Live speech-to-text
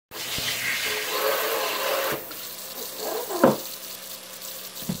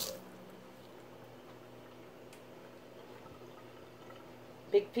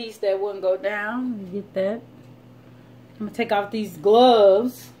piece that wouldn't go down. Get that. I'm gonna take off these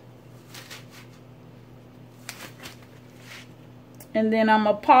gloves. And then I'm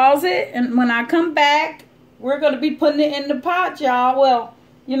gonna pause it, and when I come back, we're gonna be putting it in the pot, y'all. Well,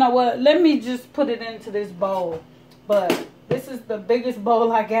 you know what? Let me just put it into this bowl. But this is the biggest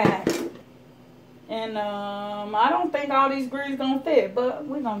bowl I got. And I don't think all these greens gonna fit, but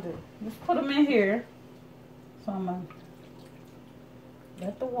we're gonna do it. Let's put them in here. So I'm gonna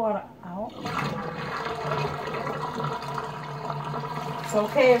let the water out. It's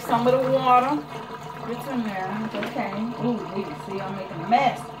okay if some of the water gets in there. It's okay. Ooh, you can see I'm making a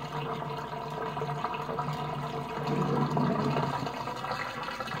mess.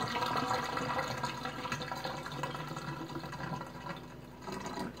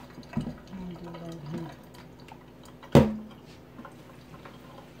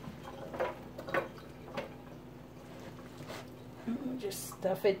 Just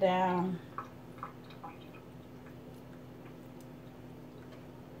stuff it down.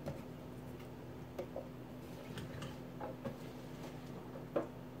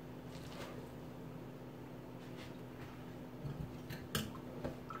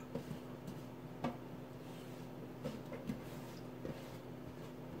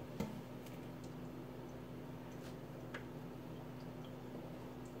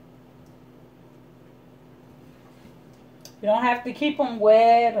 You don't have to keep them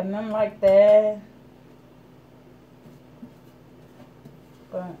wet or nothing like that.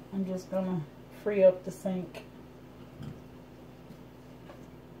 But I'm just going to free up the sink.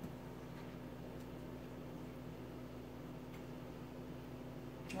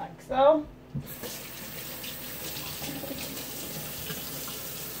 Like so.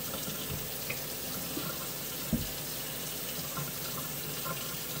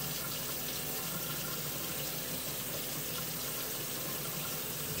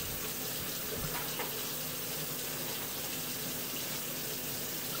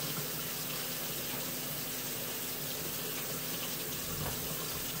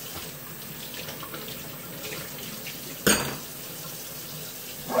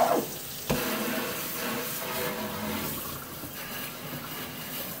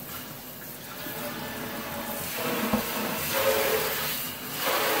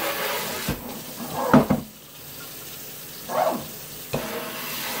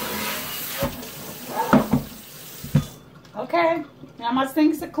 Okay, now my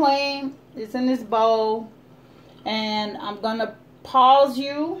sinks are clean. It's in this bowl. And I'm going to pause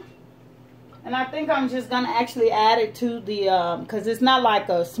you. And I think I'm just going to actually add it to the, because it's not like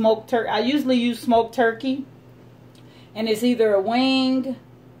a smoked turkey. I usually use smoked turkey. And it's either a wing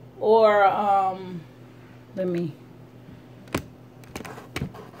or, let me,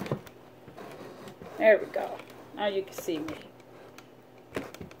 there we go. Now you can see me.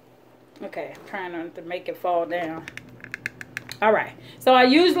 Okay, I'm trying not to make it fall down. All right, so I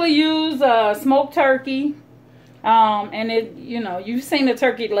usually use smoked turkey, and it, you know, you've seen the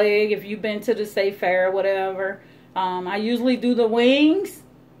turkey leg if you've been to the state fair or whatever. I usually do the wings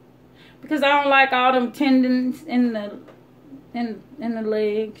because I don't like all them tendons in the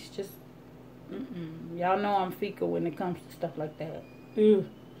legs. Just y'all know I'm fecal when it comes to stuff like that. Ew.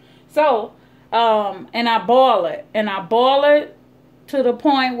 So and I boil it, to the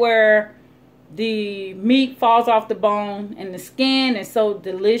point where the meat falls off the bone and the skin is so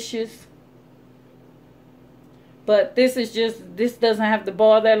delicious. But this doesn't have to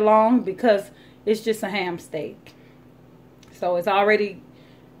boil that long because it's just a ham steak. So it's already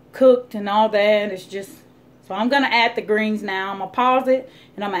cooked and all that. It's just, so I'm going to add the greens now. I'm going to pause it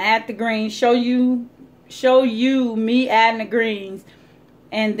and I'm going to add the greens, show you me adding the greens.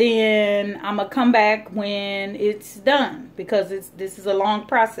 And then I'm going to come back when it's done because this is a long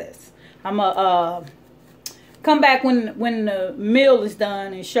process. I'm gonna come back when the meal is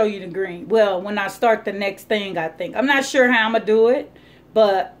done and show you the green. Well, when I start the next thing, I think. I'm not sure how I'm gonna do it,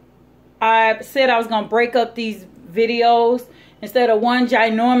 but I said I was gonna break up these videos instead of one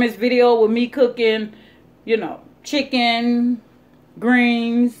ginormous video with me cooking, you know, chicken,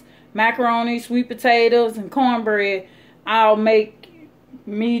 greens, macaroni, sweet potatoes, and cornbread. I'll make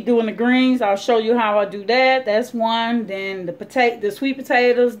me doing the greens. I'll show you how I do that. That's one. Then the sweet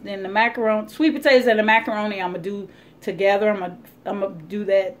potatoes, then the macaroni, sweet potatoes and the macaroni I'm gonna do together. I'm gonna do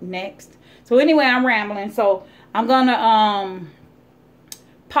that next. So anyway, I'm rambling. So I'm gonna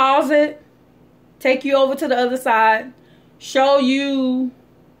pause it, take you over to the other side, show you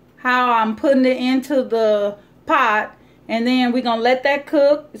how I'm putting it into the pot, and then we're gonna let that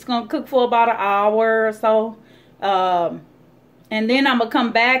cook. It's gonna cook for about an hour or so. And then I'm going to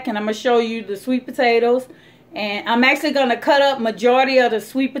come back and I'm going to show you the sweet potatoes And I'm actually going to cut up majority of the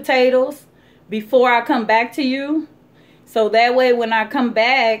sweet potatoes before I come back to you. So that way when I come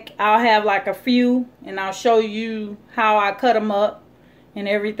back, I'll have like a few and I'll show you how I cut them up and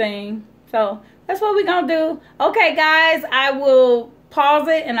everything. So that's what we're going to do. Okay, guys, I will pause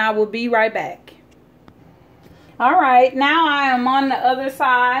it and I will be right back. All right, now I am on the other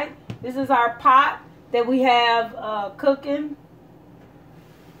side. This is our pot that we have cooking.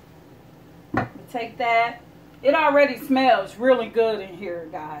 Take that. It already smells really good in here,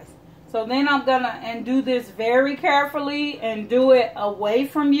 guys. So then I'm gonna do this very carefully and do it away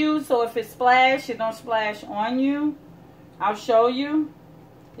from you. So if it splash, it don't splash on you. I'll show you.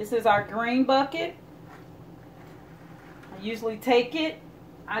 This is our green bucket. I usually take it.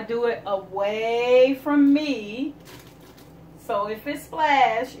 I do it away from me. So if it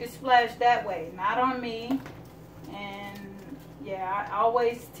splash that way, not on me. And yeah, I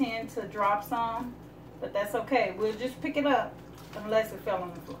always tend to drop some, but that's okay. We'll just pick it up unless it fell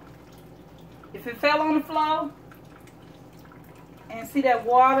on the floor. If it fell on the floor and see that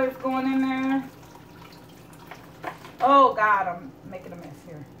water is going in there. Oh God, I'm making a mess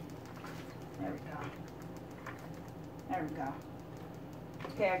here. There we go. There we go.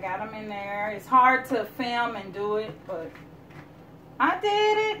 Okay, I got them in there. It's hard to film and do it, but I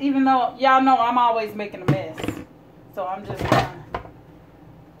did it, even though y'all know I'm always making a mess. So I'm just gonna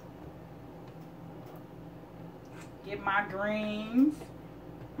get my greens.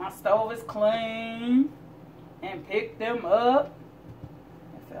 My stove is clean. And pick them up.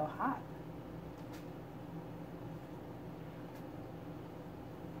 It felt hot.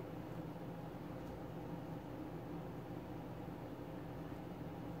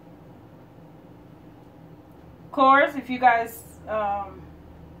 Of course, if you guys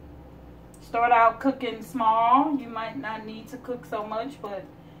start out cooking small, you might not need to cook so much, but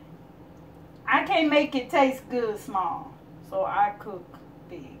I can't make it taste good small, so I cook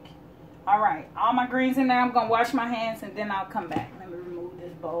big. All right, all my greens in there. I'm gonna wash my hands and then I'll come back. Let me remove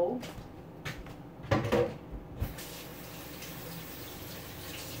this bowl.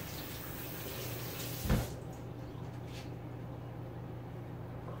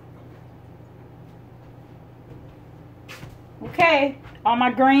 Okay, all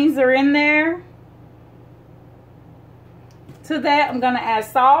my greens are in there. To that, I'm gonna add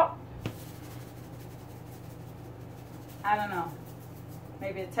salt. I don't know,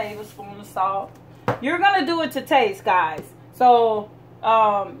 maybe a tablespoon of salt. You're gonna do it to taste, guys. So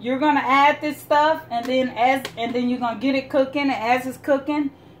you're gonna add this stuff, and then you're gonna get it cooking. And as it's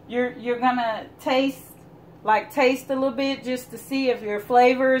cooking, you're gonna taste a little bit just to see if your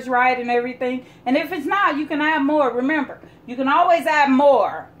flavor is right and everything. And if it's not, you can add more. Remember, you can always add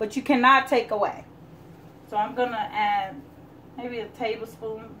more, but you cannot take away. So I'm gonna add maybe a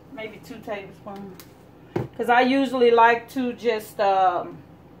tablespoon, maybe 2 tablespoons. Because I usually like to just add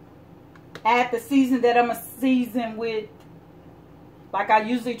the season that I'm going to season with. Like I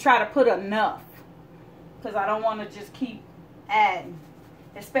usually try to put enough. Because I don't want to just keep adding.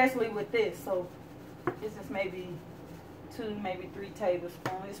 Especially with this. So this is maybe 2, maybe 3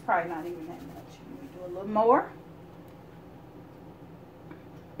 tablespoons. It's probably not even that much. Let me do a little more.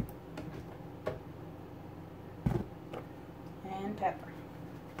 And pepper.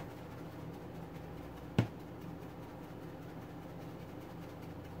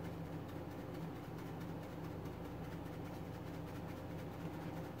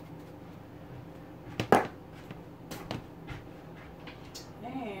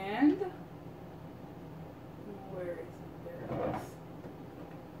 And where is it? There it is.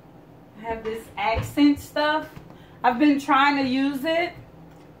 I have this accent stuff. I've been trying to use it.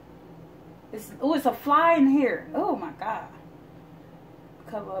 It's a fly in here. Oh my God.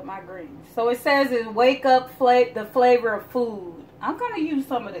 Cover up my greens. So it says it wake up the flavor of food. I'm going to use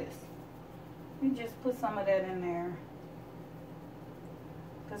some of this. Let me just put some of that in there.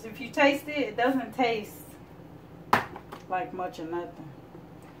 Because if you taste it, it doesn't taste like much or nothing.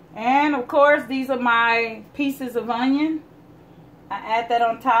 And of course, these are my pieces of onion. I add that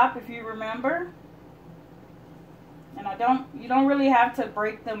on top if you remember. And you don't really have to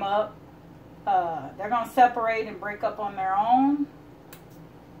break them up. They're going to separate and break up on their own.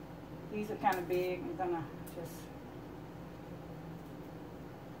 These are kind of big. I'm going to just...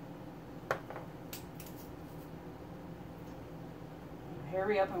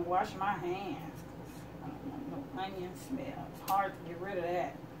 hurry up and wash my hands. I don't want no onion smell. It's hard to get rid of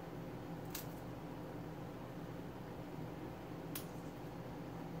that.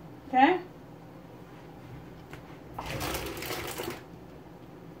 Okay?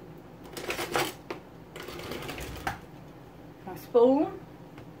 My spoon.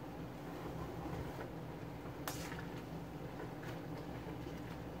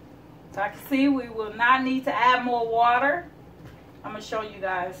 see, we will not need to add more water. I'm going to show you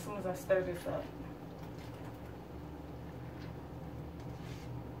guys as soon as I stir this up.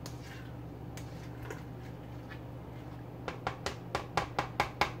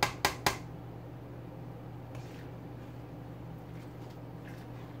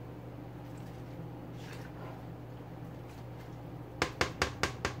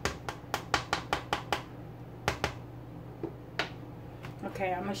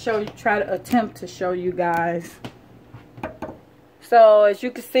 Okay, I'm gonna try to attempt to show you guys. So as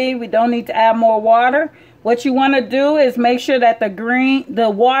you can see, we don't need to add more water. What you want to do is make sure that the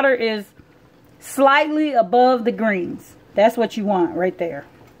water is slightly above the greens. That's what you want right there.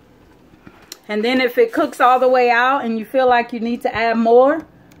 And then if it cooks all the way out and you feel like you need to add more,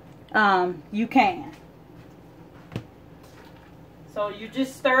 you can. So you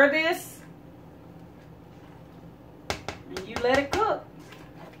just stir this and you let it cook.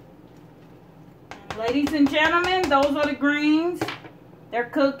 And ladies and gentlemen, those are the greens. They're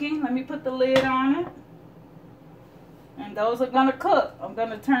cooking. Let me put the lid on it. And those are going to cook. I'm going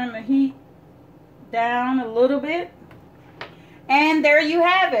to turn the heat down a little bit. And there you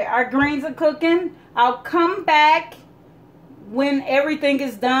have it. Our greens are cooking. I'll come back when everything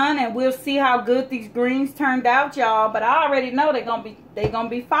is done and we'll see how good these greens turned out, y'all. But I already know they're gonna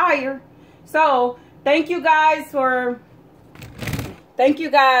be fire. So thank you guys for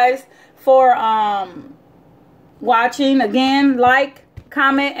watching. Again, like,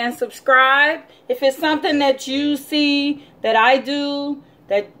 comment, and subscribe. If it's something that you see that I do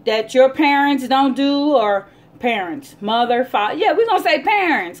that your parents don't do, or parents, mother, father, yeah, we're gonna say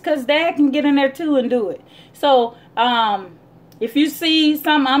parents, because dad can get in there too and do it. So if you see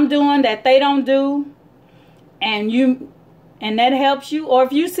something I'm doing that they don't do and that helps you, or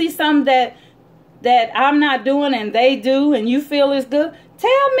if you see something that I'm not doing and they do and you feel it's good,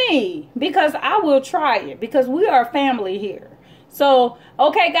 tell me, because I will try it, because we are family here. So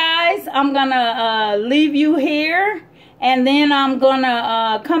okay guys, I'm gonna leave you here, and then I'm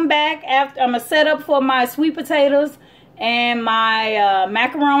gonna come back after. I'm gonna set up for my sweet potatoes and my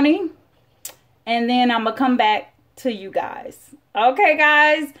macaroni, and then I'm gonna come back to you guys. Okay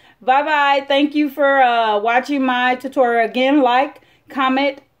guys, bye bye. Thank you for watching my tutorial. Again, like,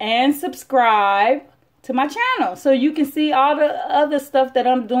 comment, and subscribe to my channel so you can see all the other stuff that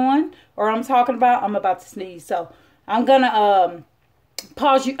I'm doing or I'm talking about. I'm about to sneeze, so I'm gonna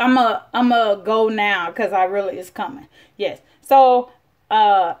pause you. I'm gonna go now because it's coming. Yes. So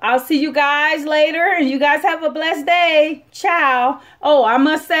I'll see you guys later, and you guys have a blessed day. Ciao. Oh, I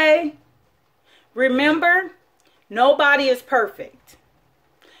must say, remember, nobody is perfect.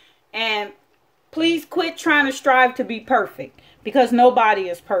 And please quit trying to strive to be perfect, because nobody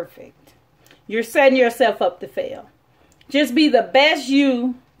is perfect. You're setting yourself up to fail. Just be the best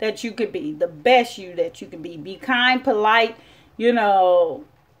you that you could be. The best you that you can be. Be kind, polite, you know.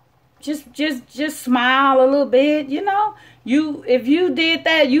 Just smile a little bit, you know. If you did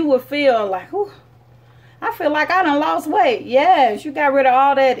that, you would feel like, ooh, I feel like I done lost weight. Yes, you got rid of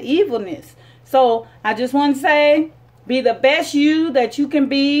all that evilness. So I just want to say, be the best you that you can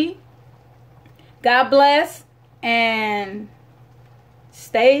be. God bless, and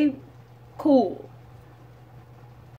stay cool.